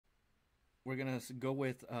we're gonna go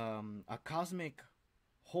with a cosmic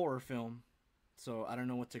horror film. So I don't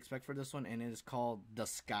know what to expect for this one, and it is called The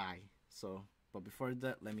Sky. So, but before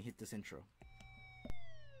that, let me hit this intro.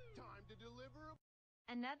 Time to deliver.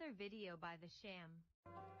 Another video by The Sham.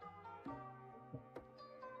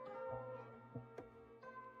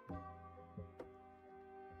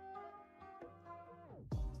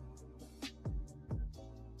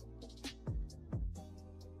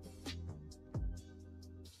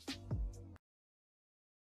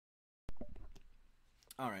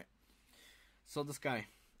 All right. So The Sky,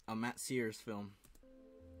 a Matt Sears film.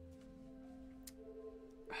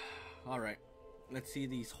 All right. Let's see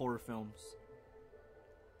these horror films.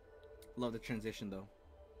 Love the transition though.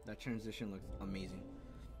 That transition looks amazing.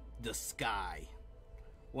 The Sky.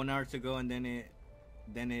 1 hour to go, and then it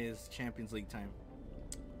is Champions League time.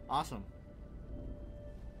 Awesome.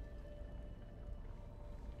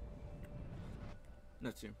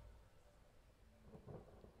 Let's see.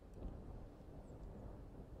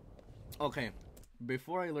 Okay,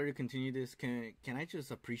 before I literally continue this, can I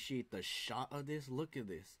just appreciate the shot of this? Look at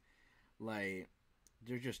this. Like,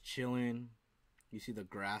 they're just chilling. You see the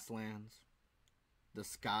grasslands. The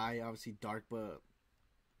sky, obviously dark, but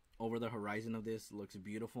over the horizon of this looks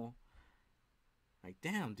beautiful. Like,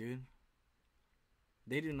 damn, dude.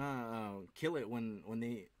 They do not kill it when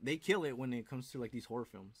they kill it when it comes to like these horror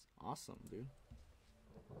films. Awesome, dude.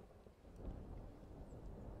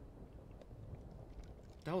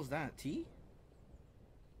 The hell's that? Tea?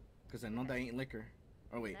 Because I know that ain't liquor.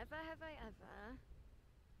 Oh, wait. Never have I ever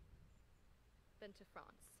been to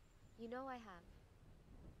France. You know I have.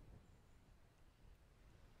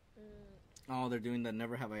 Oh, they're doing the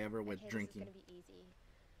never have I ever with Okay, drinking. this is gonna be easy.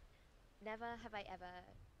 Never have I ever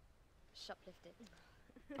shoplifted.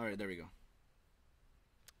 Alright, there we go.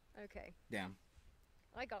 Okay, Damn.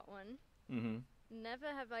 I got one. Mm-hmm. Never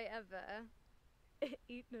have I ever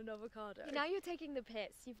eaten an avocado. Now you're taking the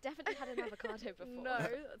piss. You've definitely had an avocado before. No,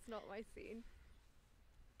 that's not my scene.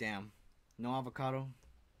 Damn. No avocado?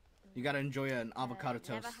 You gotta enjoy an avocado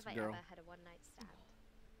toast, never have I girl. ever had a one-night stand.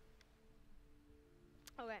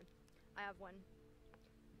 Okay, I have one.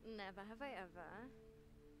 Never have I ever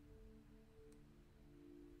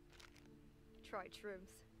tried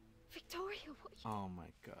shrooms. Victoria, what are you... Oh my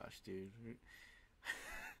gosh, dude.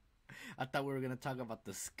 I thought we were gonna talk about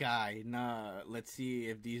the sky. Nah, let's see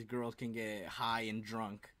if these girls can get high and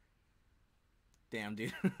drunk. Damn,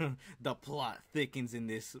 dude. The plot thickens in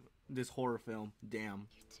this horror film. Damn.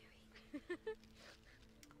 You doing?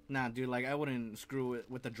 Nah, dude, like, I wouldn't screw it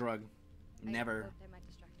with a drug. Never. They might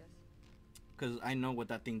distract us. Because I know what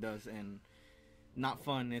that thing does, and not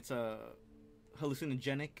fun. It's a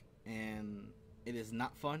hallucinogenic, and it is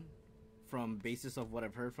not fun from basis of what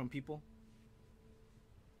I've heard from people.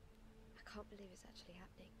 I can't believe it's actually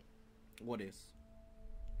happening. What is?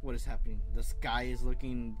 What is happening? The sky is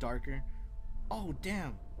looking darker. Oh,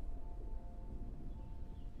 damn.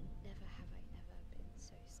 Never have I ever been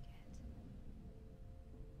so scared.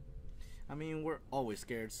 I mean, we're always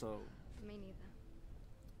scared, so... Me neither.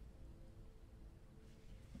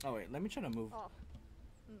 Oh, wait, let me try to move. Oh.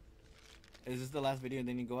 Is this the last video and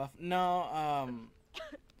then you go off? No,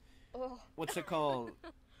 Oh. what's it called?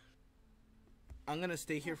 I'm gonna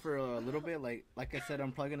stay here for a little bit. Like I said,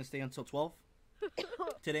 I'm probably gonna stay until 12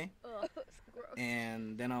 today, Oh, that's gross.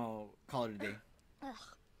 and then I'll call it a day. Ugh.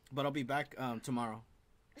 But I'll be back tomorrow,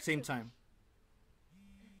 same time.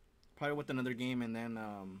 Probably with another game and then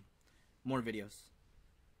more videos.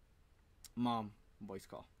 Mom, voice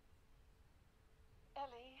call.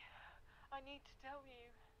 Ellie, I need to tell you,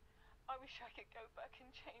 I wish I could go back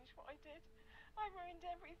and change what I did. I ruined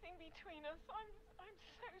everything between us. I'm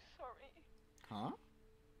so sorry. Huh?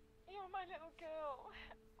 You're my little girl.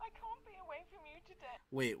 I can't be away from you today.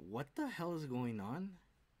 Wait, what the hell is going on?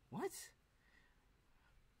 What?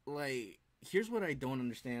 Like, here's what I don't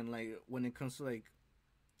understand. Like, when it comes to like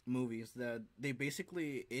movies, that they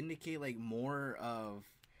basically indicate like more of.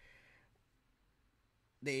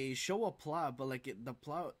 They show a plot, but like the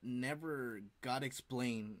plot never got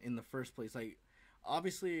explained in the first place. Like,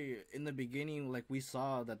 obviously in the beginning, like we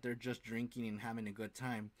saw that they're just drinking and having a good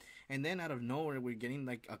time, and then out of nowhere we're getting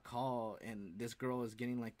like a call, and this girl is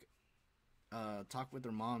getting like talk with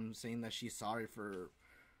her mom saying that she's sorry for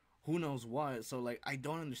who knows what. So like I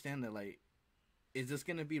don't understand that. Like, is this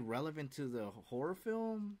gonna be relevant to the horror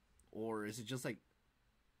film, or is it just like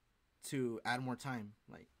to add more time?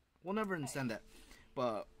 Like, we'll never understand that.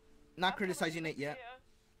 But not criticizing it yet.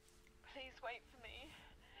 Please wait for me.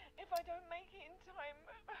 If I don't make it in time,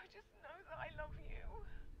 just know that I love you.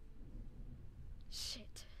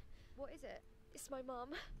 Shit. What is it? It's my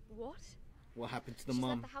mum. What? what happened to the she's mom.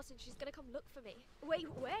 left the house and she's gonna come look for me. Wait,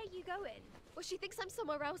 where are you going? Well, she thinks I'm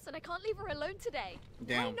somewhere else and I can't leave her alone today.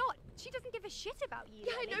 Damn. Why not? She doesn't give a shit about you.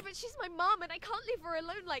 Yeah, I know, but she's my mom and I can't leave her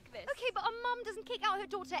alone like this. Okay, but a mom doesn't kick out her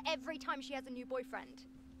daughter every time she has a new boyfriend.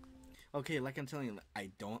 Okay, like I'm telling you,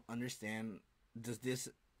 I don't understand. Does this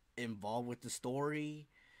involve with the story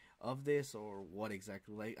of this or what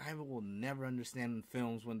exactly? Like, I will never understand in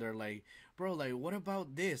films when they're like, bro, like, what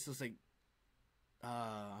about this? It's like,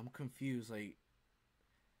 I'm confused. Like,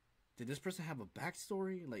 did this person have a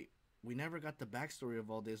backstory? Like, we never got the backstory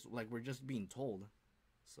of all this. Like, we're just being told.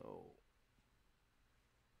 So,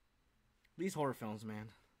 these horror films, man,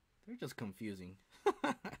 they're just confusing.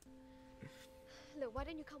 Look, why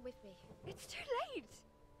don't you come with me? It's too late.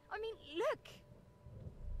 I mean, look.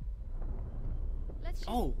 Let's just,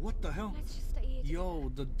 Oh, what the hell? let's just stay here.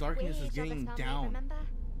 Yo, the darkness We're is each other's getting family, down. Remember?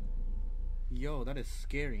 Yo, that is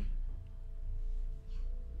scary.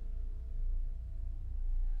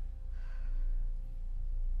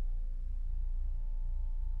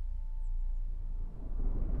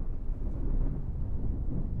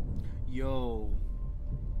 Yo,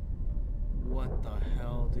 what the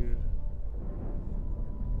hell, dude?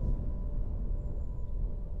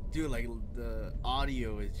 Dude, like, the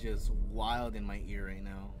audio is just wild in my ear right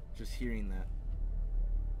now. Just hearing that.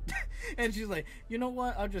 And she's like, you know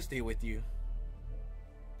what? I'll just stay with you.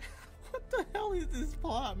 What the hell is this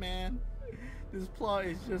plot, man? This plot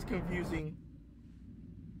is just confusing.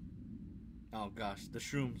 Oh gosh, the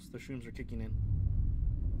shrooms. The shrooms are kicking in.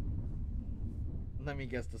 Let me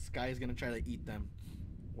guess, the sky is gonna try to eat them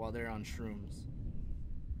while they're on shrooms.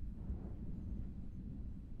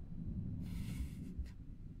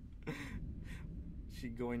 She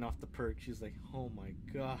going off the perk. She's like, oh my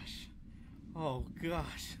gosh. Oh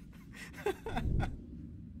gosh.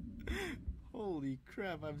 Holy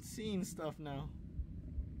crap, I'm seeing stuff now.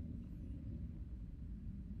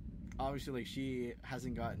 Obviously, like, she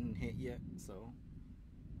hasn't gotten hit yet, so.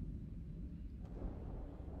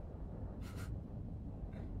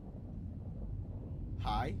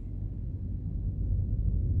 Hi?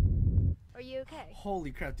 Are you okay?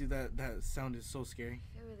 Holy crap, dude, that sound is so scary.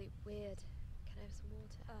 I feel really weird. Can I have some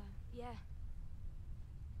water? Yeah.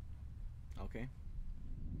 Okay.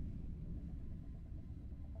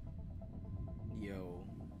 Yo.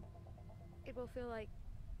 It will feel like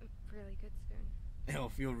really good soon. It'll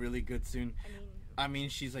feel really good soon. I mean, I mean,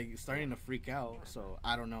 she's like starting to freak out, so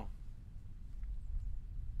I don't know.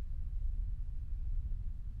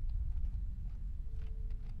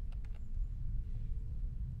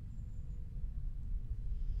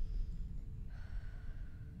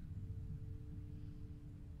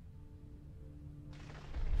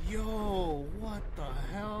 Yo, what the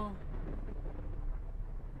hell?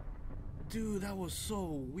 Dude, that was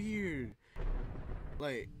so weird.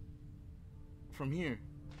 Like, from here.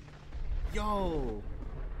 Yo,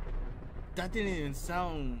 that didn't even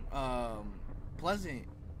sound pleasant.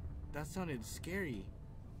 That sounded scary.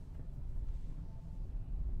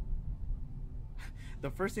 The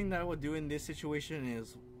first thing that I would do in this situation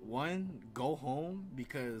is, one, go home,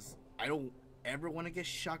 because I don't ever want to get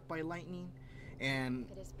shocked by lightning. And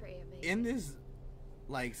it is pretty amazing. in this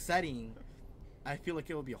like setting, I feel like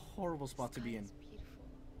it would be a horrible spot to be in. It's beautiful.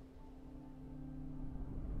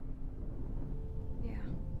 Yeah.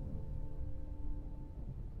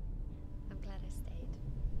 I'm glad I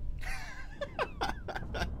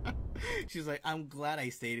stayed. She's like, I'm glad I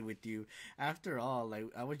stayed with you. After all, like,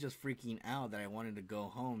 I was just freaking out that I wanted to go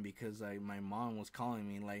home because like my mom was calling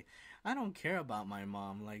me. Like, I don't care about my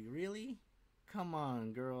mom. Like, really? Come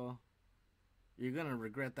on, girl. You're gonna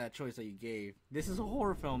regret that choice that you gave. This is a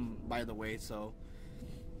horror film, by the way, so.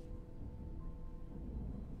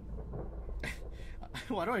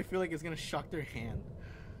 Why do I feel like it's gonna shock their hand?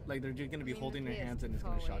 Like they're just gonna be holding their hands and it's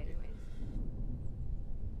gonna shock it.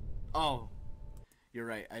 Oh, you're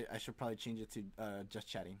right. I should probably change it to just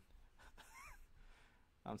chatting.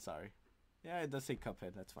 I'm sorry. Yeah, it does say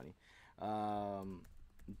Cuphead. That's funny.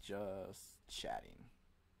 Just chatting.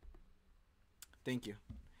 Thank you.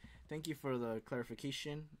 Thank you for the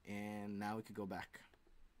clarification, and now we could go back.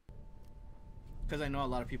 Because I know a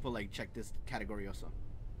lot of people like check this category also.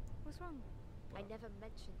 What's wrong? I never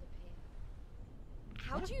mentioned the pier.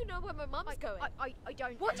 How do you know where my mum's going? I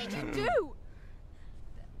don't. What did you do?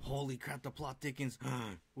 Holy crap, the plot thickens.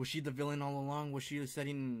 Was she the villain all along? Was she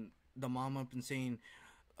setting the mom up and saying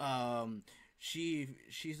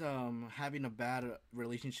she's having a bad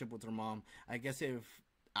relationship with her mom? I guess if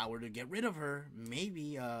I were to get rid of her,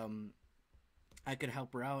 maybe I could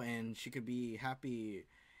help her out and she could be happy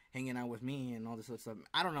hanging out with me and all this other stuff.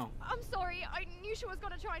 I don't know. I'm sorry. I knew she was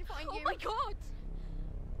gonna try and find you. Oh my god!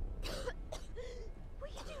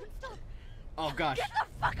 Oh gosh. Get the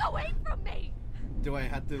fuck away from me! Do I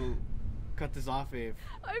have to cut this off if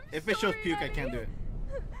it shows sorry, puke? I can't do it.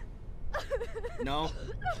 No.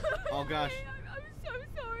 Oh gosh. I'm so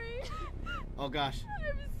sorry. Oh gosh.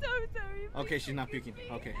 I'm so sorry. Okay, she's not puking.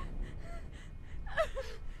 Okay.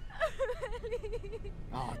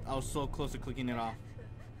 Oh, I was so close to clicking it off.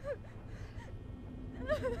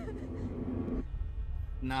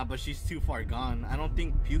 Nah, but she's too far gone. I don't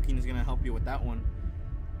think puking is gonna help you with that one.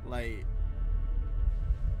 Like,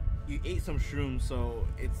 you ate some shrooms, so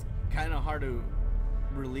it's kind of hard to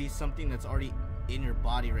release something that's already in your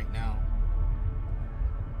body right now.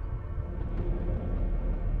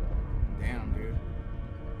 Damn, dude.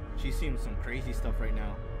 She's seeing some crazy stuff right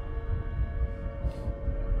now.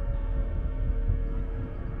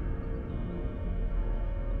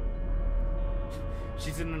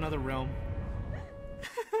 She's in another realm.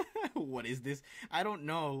 What is this? I don't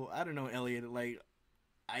know. I don't know, Elliot. Like,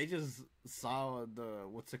 I just saw the,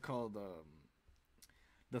 what's it called?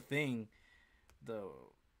 The thing. The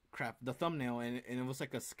thumbnail, and it was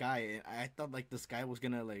like a sky. And I thought like the sky was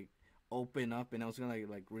gonna like open up and I was gonna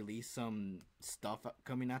like release some stuff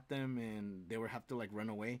coming at them and they would have to like run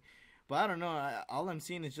away. But I don't know. All I'm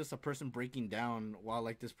seeing is just a person breaking down while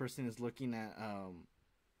like this person is looking at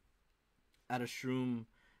a shroom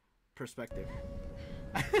perspective.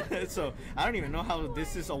 So I don't even know how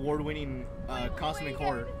this is award-winning cosmic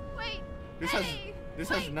horror. Wait. This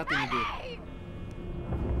has nothing to do.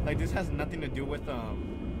 Like, this has nothing to do with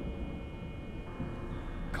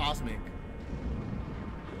cosmic.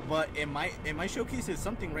 But it might showcase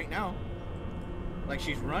something right now. Like,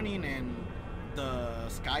 she's running and the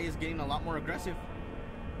sky is getting a lot more aggressive.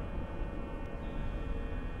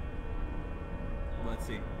 Let's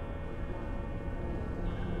see.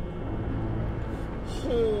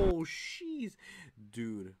 Oh, jeez.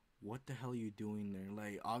 Dude, what the hell are you doing there?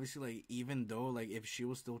 Like, obviously, like, even though, like, if she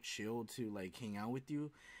was still chill to, like, hang out with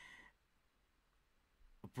you,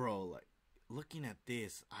 bro, like, looking at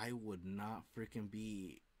this, I would not freaking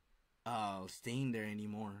be staying there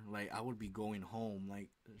anymore. Like, I would be going home. Like,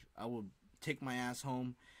 I would take my ass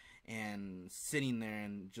home and sitting there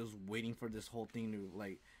and just waiting for this whole thing to,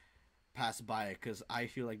 like, pass by, because I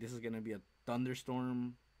feel like this is gonna be a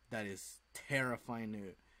thunderstorm that is terrifying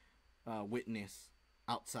to witness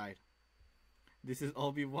outside. This is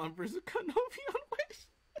Obi-Wan versus Kenobi on Wish.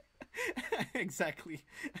 Exactly.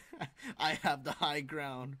 I have the high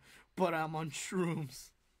ground, but I'm on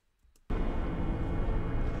shrooms.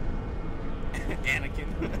 Anakin.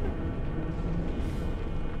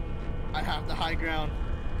 I have the high ground.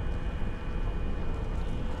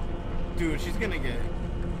 Dude, she's gonna get it.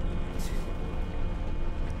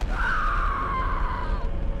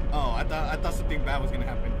 Oh, I thought something bad was gonna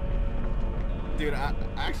happen. Dude, I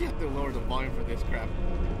actually have to lower the volume for this crap.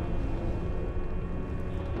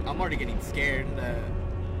 I'm already getting scared that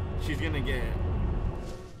she's gonna get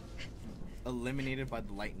eliminated by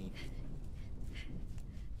the lightning.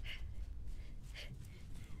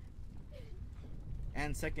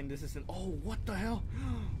 And second, this isn't. Oh, what the hell?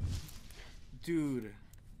 Dude,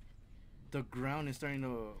 the ground is starting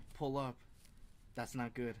to pull up. That's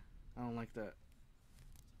not good. I don't like that.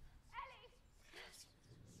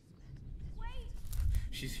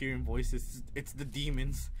 She's hearing voices. It's the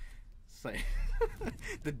demons. It's like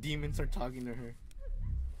the demons are talking to her.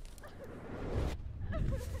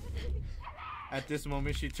 At this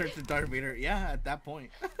moment, she turns to Darth Vader. Yeah, at that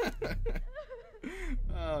point.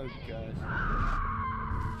 Oh gosh.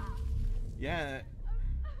 Yeah.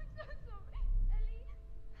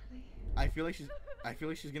 I feel like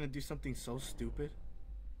she's gonna do something so stupid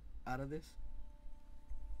out of this,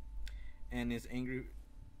 and is angry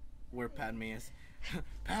where Padme is.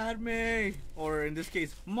 Padme, or in this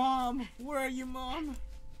case, Mom, where are you, Mom?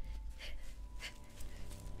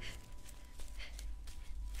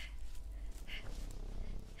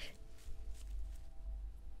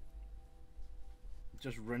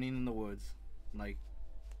 Just running in the woods, like.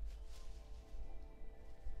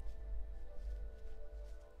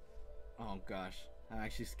 Oh gosh, I'm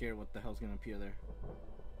actually scared what the hell's gonna appear there.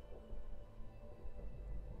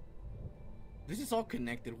 This is all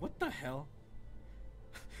connected. What the hell?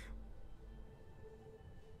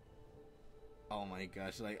 Oh my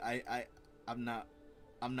gosh, like I'm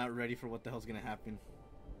not ready for what the hell's gonna happen.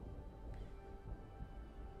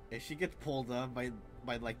 If she gets pulled up by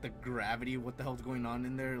like the gravity, what the hell's going on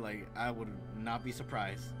in there, like I would not be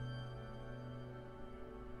surprised.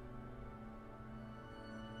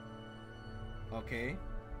 Okay.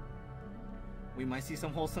 We might see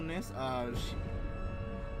some wholesomeness.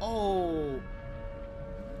 Oh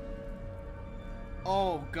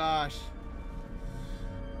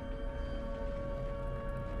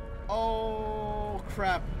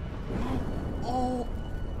crap. Oh.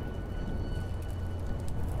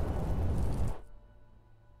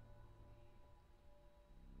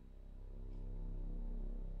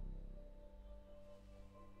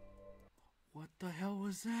 What the hell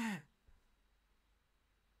was that?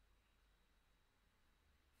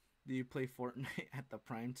 Do you play Fortnite at the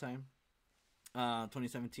prime time?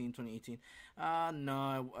 2017, 2018.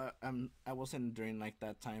 No, I wasn't during like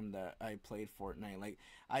that time that I played Fortnite. Like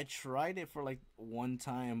I tried it for like one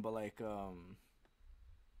time, but like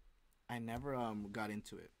I never got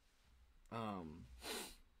into it.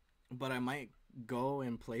 But I might go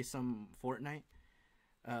and play some Fortnite.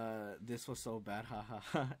 This was so bad,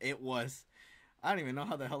 haha. It was. I don't even know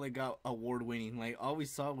how the hell it got award winning. Like all we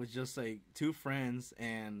saw was just like two friends,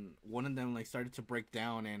 and one of them like started to break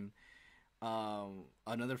down, and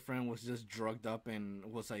another friend was just drugged up and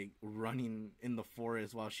was like running in the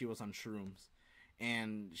forest while she was on shrooms,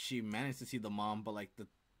 and she managed to see the mom, but like the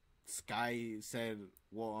sky said,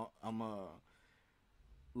 "Well, I'm a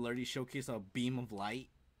Lurdy showcase a beam of light."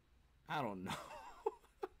 I don't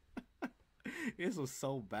know. This was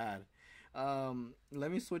so bad. Let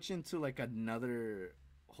me switch into like another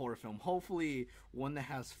horror film. Hopefully one that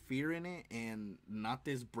has fear in it and not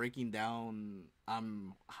this breaking down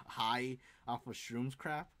I'm high off of shrooms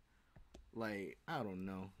crap. Like, I don't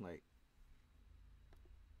know. Like,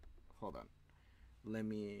 hold on. Let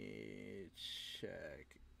me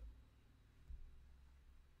check.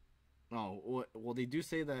 Oh, well, they do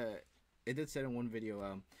say that it did say in one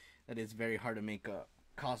video that it's very hard to make a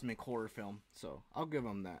cosmic horror film. So I'll give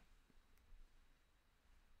them that.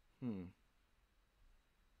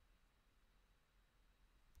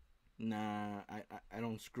 Nah, I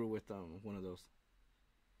don't screw with one of those.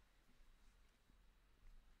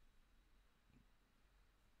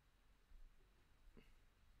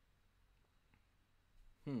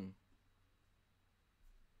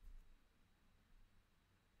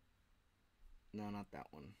 No, not that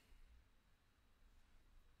one.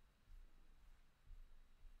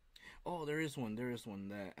 Oh, there is one. There is one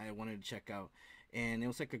that I wanted to check out, and it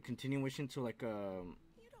was like a continuation to like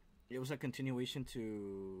it was a continuation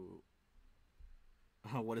to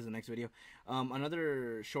what is the next video?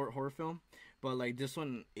 Another short horror film, but like this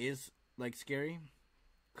one is like scary,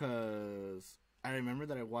 cause I remember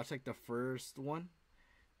that I watched like the first one,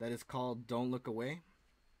 that is called Don't Look Away,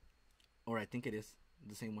 or I think it is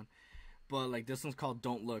the same one, but like this one's called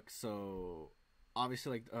Don't Look. So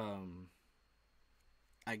obviously like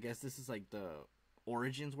I guess this is like the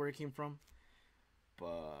origins where it came from,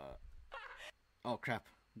 but oh crap,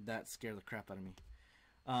 that scared the crap out of me.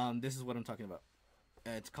 This is what I'm talking about.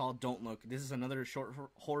 It's called Don't Look. This is another short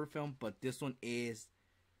horror film, but this one is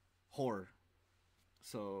horror.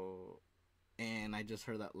 So, and I just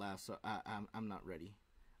heard that laugh, so I'm not ready.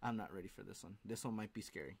 I'm not ready for this one. This one might be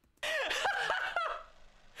scary.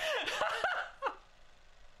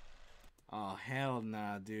 Oh hell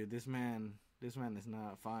nah, dude. This man is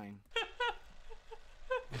not fine.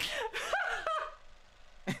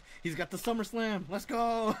 He's got the SummerSlam. Let's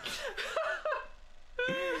go.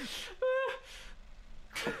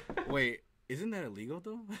 Wait, isn't that illegal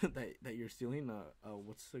though? that you're stealing a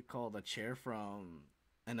what's it called, a chair from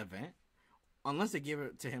an event? Unless they give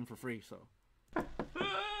it to him for free, so.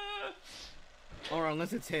 Or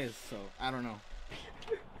unless it's his, so I don't know.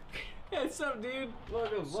 Hey, what's up, dude?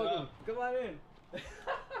 Welcome. Come on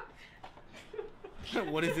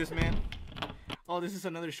in. What is this, man? Oh, this is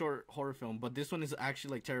another short horror film, but this one is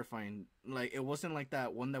actually like terrifying. Like it wasn't like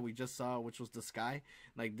that one that we just saw, which was The Sky.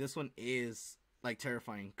 Like this one is like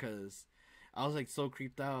terrifying, cause I was like so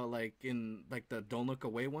creeped out, like in like the Don't Look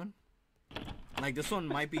Away one. Like this one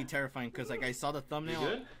might be terrifying, cause like I saw the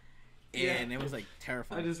thumbnail and it was like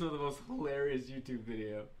terrifying. I just saw the most hilarious YouTube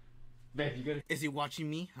video. Man, you gotta. Is he watching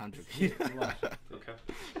me? 100. Okay.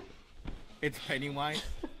 It's Pennywise.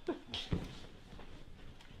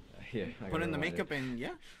 Yeah. Put in the makeup and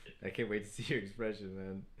yeah. I can't wait to see your expression,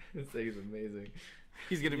 man. This thing is amazing.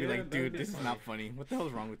 He's gonna be like, dude, this is not funny. What the hell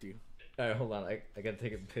is wrong with you? Alright, hold on. I gotta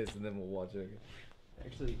take a piss and then we'll watch it.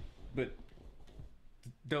 Actually, but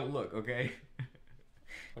don't look, okay?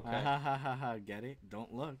 Okay. Ha ha ha ha. Get it?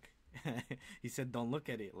 Don't look. He said, don't look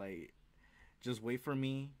at it. Like, just wait for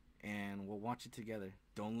me and we'll watch it together.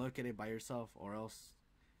 Don't look at it by yourself, or else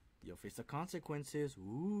you'll face the consequences.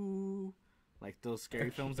 Ooh. Like those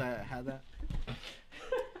scary films that had that.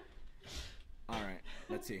 Alright,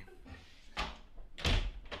 let's see.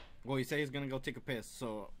 Well, he said he's gonna go take a piss,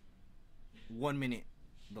 so 1 minute,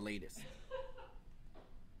 the latest.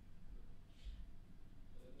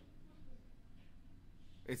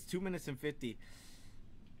 It's 2 minutes and 50.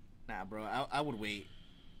 Nah, bro, I would wait.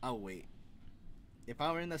 I'll wait. If I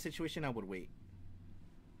were in that situation, I would wait.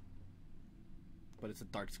 But it's a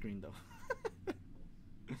dark screen though.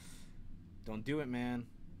 Don't do it, man.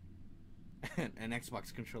 An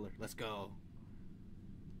Xbox controller. Let's go.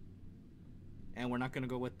 And we're not gonna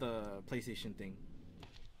go with the PlayStation thing.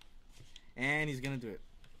 And he's gonna do it.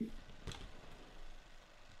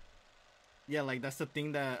 Yeah, like that's the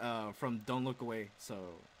thing that from Don't Look Away. So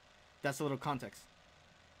that's a little context.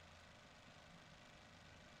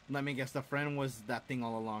 Let me guess, the friend was that thing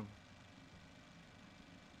all along.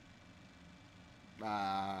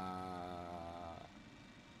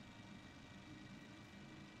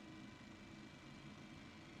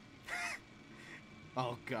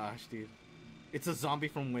 Oh gosh, dude. It's a zombie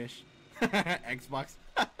from Wish. Xbox.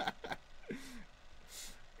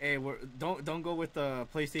 Hey, don't go with the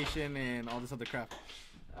PlayStation and all this other crap.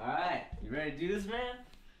 Alright, you ready to do this, man?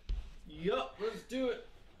 Yup, let's do it.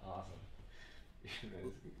 Awesome.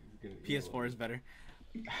 PS4 is better.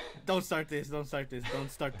 Don't start this. Don't start this.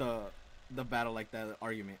 Don't start the battle like that, the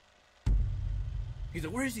argument. He's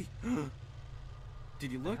like, where is he?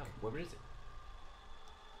 Did you look? Where is it?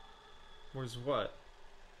 Where's what?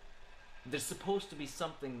 There's supposed to be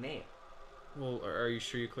something there. Well, are you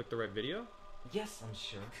sure you clicked the right video? Yes, I'm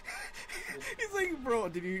sure. He's like, bro,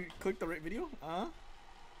 did you click the right video?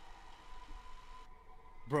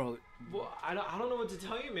 Bro. Well, I don't know what to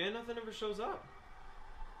tell you, man. Nothing ever shows up.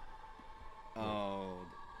 Oh.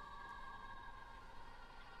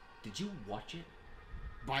 Did you watch it?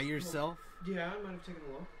 By yourself? Yeah, I might have taken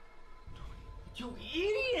a look. You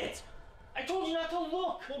idiot! I told you not to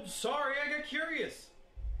look! Well, I'm sorry, I got curious.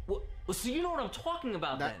 Well, so you know what I'm talking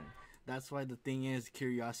about then. That's why the thing is,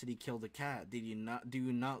 curiosity killed the cat. Do you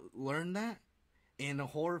not learn that? In a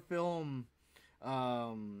horror film,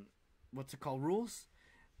 what's it called, rules?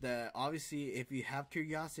 That obviously if you have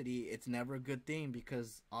curiosity, it's never a good thing,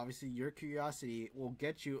 because obviously your curiosity will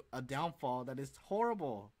get you a downfall that is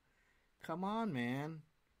horrible. Come on, man.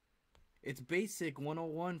 It's basic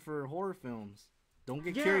 101 for horror films. Don't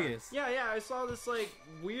get curious. Yeah, I saw this like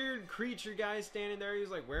weird creature guy standing there. He was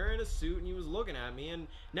like wearing a suit and he was looking at me, and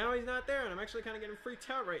now he's not there, and I'm actually kind of getting freaked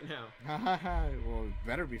out right now. Well,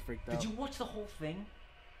 better be freaked out. Did you watch the whole thing?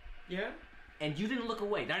 Yeah. And you didn't look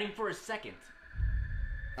away, not even for a second.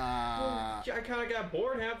 Well, I kind of got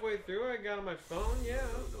bored halfway through. I got on my phone. Yeah.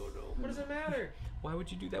 No. What does it matter? Why would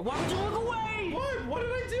you do that? Why would you look away? What? What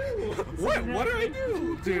did I do? What did I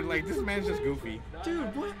do? Dude, like, this man's just goofy.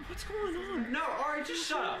 Dude, what's going on? No, alright, just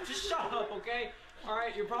shut up. Just shut up, okay?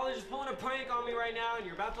 Alright, you're probably just pulling a prank on me right now, and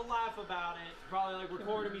you're about to laugh about it. You're probably, like,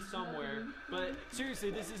 recording me somewhere. But, seriously,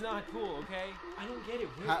 this is not cool, okay? I don't get it.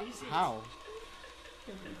 Where is it? How?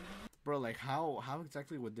 Bro, like, how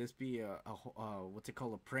exactly would this be a what's it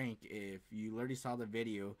called, a prank, if you already saw the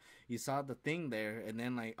video, you saw the thing there, and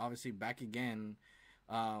then, like, obviously back again,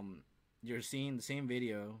 you're seeing the same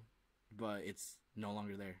video, but it's no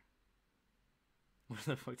longer there. Where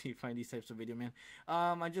the fuck do you find these types of video, man?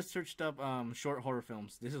 I just searched up short horror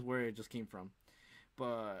films. This is where it just came from.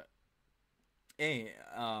 But hey,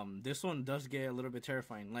 this one does get a little bit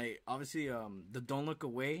terrifying. Like, obviously, the Don't Look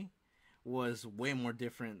Away was way more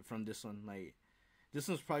different from this one. Like, this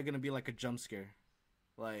one's probably gonna be like a jump scare.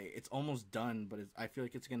 Like, it's almost done, but I feel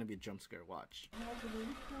like it's gonna be a jump scare. Watch.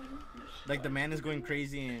 Like, the man is going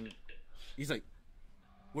crazy, and he's like,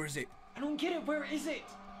 "Where is it?" I don't get it. Where is it?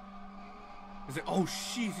 He's like, "Oh,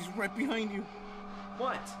 jeez, he's right behind you."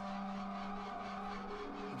 What?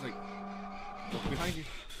 He's like, "Look behind you."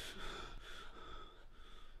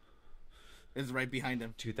 It's right behind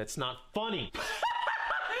him. Dude, that's not funny.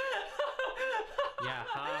 Yeah,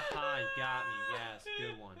 ha, you got me. Yes,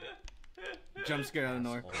 good one. Jump scare out of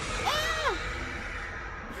nowhere.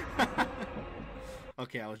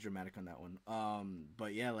 Okay, I was dramatic on that one.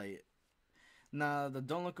 But yeah, like, nah, the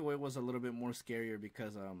Don't Look Away was a little bit more scarier,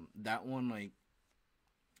 because that one, like,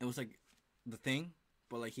 it was like the thing,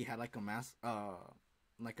 but like he had like a mask,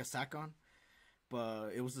 like a sack on, but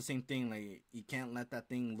it was the same thing. Like, you can't let that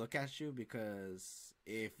thing look at you, because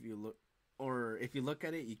if you look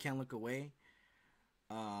at it, you can't look away.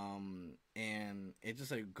 And it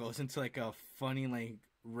just like goes into like a funny like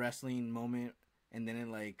wrestling moment, and then it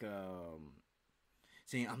like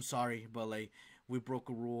saying, "I'm sorry, but like we broke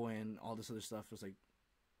a rule," and all this other stuff. It's like,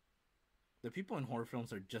 the people in horror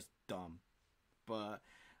films are just dumb. But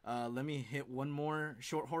let me hit one more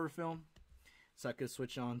short horror film so I could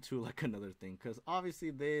switch on to like another thing, because obviously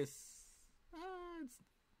this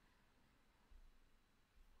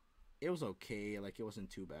it was okay. Like, it wasn't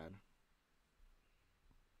too bad.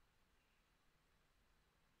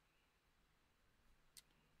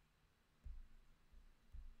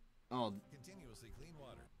 Oh, Continuously clean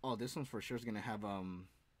water. oh, this one for sure is gonna have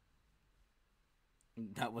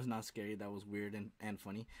That was not scary. That was weird and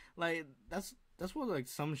funny. Like that's what like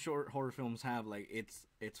some short horror films have. Like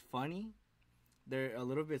it's funny. They're a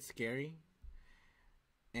little bit scary.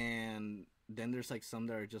 And then there's like some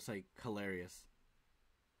that are just like hilarious.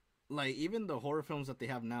 Like even the horror films that they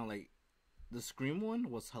have now, like the Scream one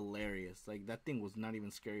was hilarious. Like that thing was not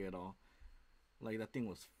even scary at all. Like that thing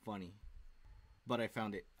was funny. But I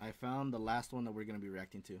found it. I found the last one that we're gonna be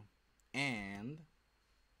reacting to. And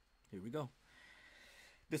here we go.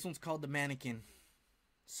 This one's called The Mannequin.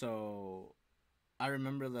 So I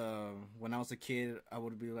remember when I was a kid, I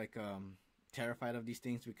would be like terrified of these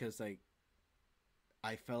things because like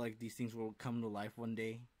I felt like these things will come to life one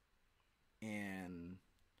day. And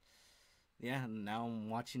yeah, now I'm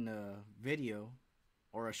watching a video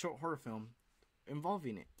or a short horror film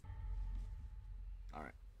involving it.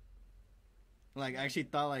 Alright. Like I actually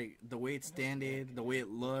thought like the way it standed, the way it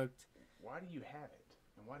looked. Why do you have it?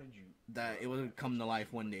 And why did you... That it would come to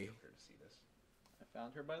life one day. I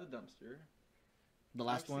found her by the dumpster. The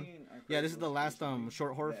last one? Yeah, this is the last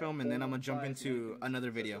short horror film, and then I'm gonna jump into another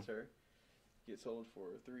video. Get sold for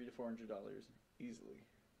 $300 to $400 easily.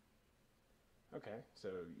 Okay, so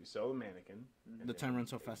you sell the mannequin. The time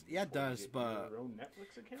runs so fast. Yeah, it does, but your own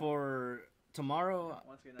Netflix account? for tomorrow,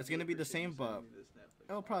 it's gonna be the same, but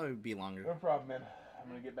it'll probably be longer. No problem, man. I'm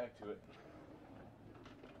gonna get back to it.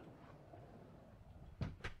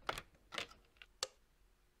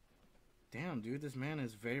 Damn, dude, this man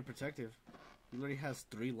is very protective. He literally has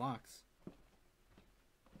 3 locks.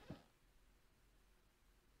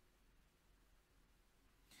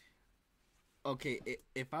 Okay,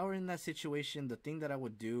 if I were in that situation, the thing that I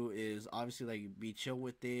would do is obviously like be chill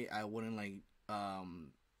with it. I wouldn't like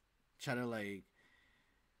try to like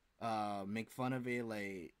make fun of it,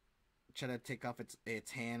 like try to take off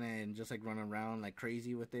its hand and just like run around like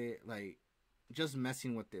crazy with it, like just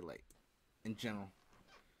messing with it, like in general.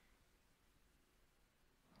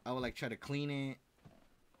 I would like try to clean it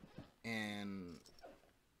and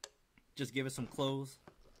just give it some clothes.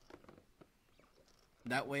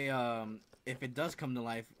 That way, if it does come to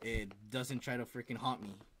life, it doesn't try to freaking haunt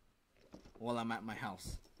me while I'm at my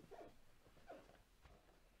house.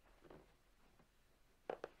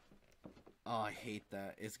 Oh, I hate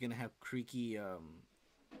that. It's gonna have creaky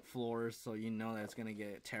floors, so you know that it's gonna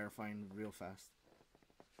get terrifying real fast.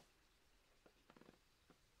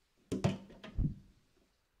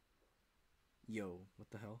 Yo, what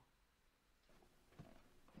the hell?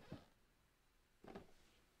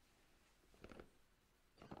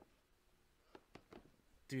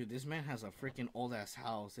 Dude, this man has a freaking old ass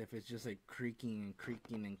house if it's just like creaking and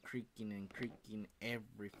creaking and creaking and creaking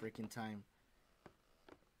every freaking time.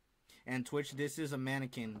 And Twitch, this is a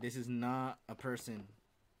mannequin. This is not a person.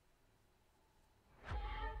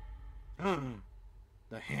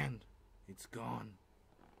 The hand, it's gone.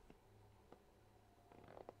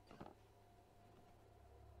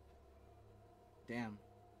 Damn.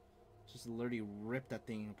 Just literally ripped that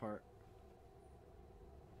thing apart.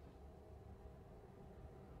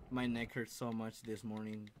 My neck hurts so much this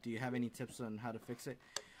morning. Do you have any tips on how to fix it?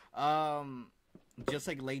 Just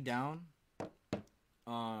like lay down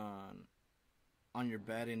on your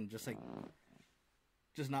bed and just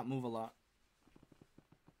not move a lot.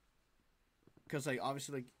 Cause like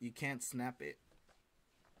obviously like you can't snap it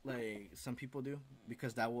like some people do,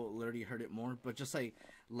 because that will literally hurt it more. But just like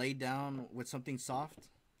lay down with something soft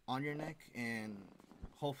on your neck and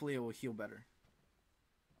hopefully it will heal better.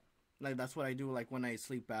 Like that's what I do like when I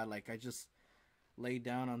sleep bad. Like I just lay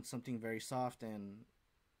down on something very soft and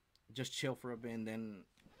just chill for a bit and then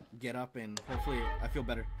get up and hopefully I feel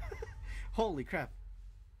better. Holy crap.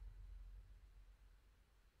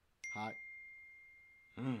 Hot.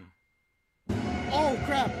 Oh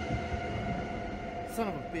crap. Son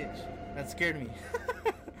of a bitch. That scared me.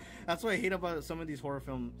 That's what I hate about some of these horror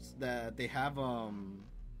films, that they have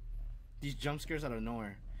these jump scares out of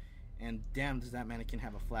nowhere. And damn, does that mannequin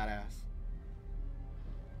have a flat ass.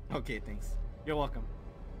 Okay, thanks. You're welcome.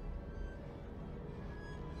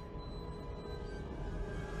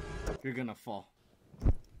 You're gonna fall.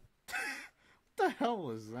 What the hell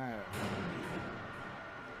was that?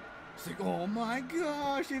 It's like, oh my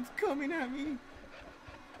gosh, it's coming at me.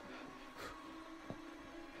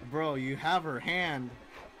 Bro, you have her hand.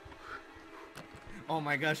 Oh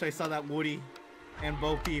my gosh, I saw that Woody and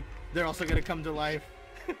Bo Peep. They're also gonna come to life.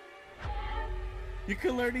 You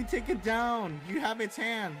can literally take it down. You have its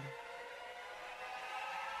hand.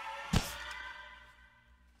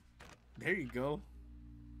 There you go.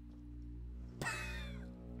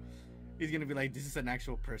 He's gonna be like, this is an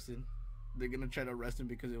actual person. they're gonna try to arrest him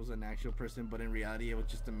because it was an actual person, but in reality it was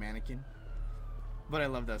just a mannequin. But I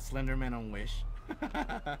love that Slender Man on Wish.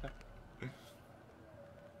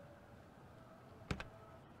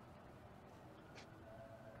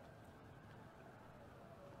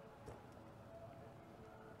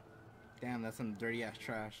 Damn, that's some dirty ass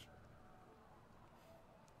trash.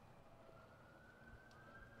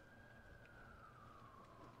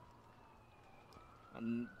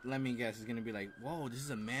 Let me guess, it's gonna be like, whoa, this is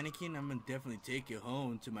a mannequin? I'm gonna definitely take you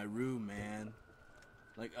home to my room, man.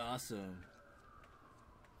 Like, awesome.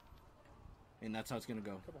 And that's how it's gonna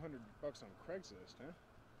go. A couple $100 on Craigslist,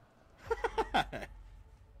 huh?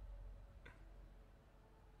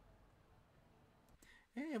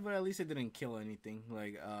 Yeah, but at least it didn't kill anything.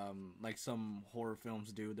 Like some horror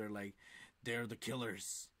films do. They're like, they're the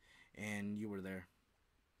killers, and you were there.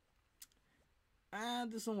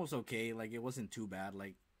 This one was okay. Like, it wasn't too bad.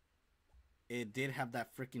 Like, it did have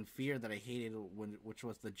that freaking fear that I hated, which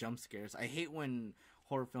was the jump scares. I hate when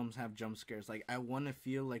horror films have jump scares. Like, I want to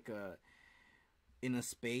feel like in a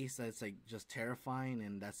space that's like just terrifying,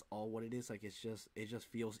 and that's all what it is. Like, it just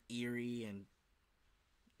feels eerie, and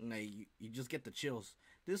like you just get the chills.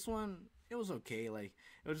 This one, it was okay. Like,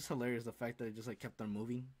 it was just hilarious, the fact that it just like kept on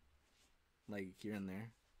moving, like here and there.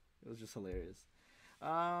 It was just hilarious.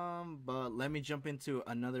 But let me jump into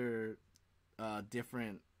another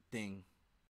different thing.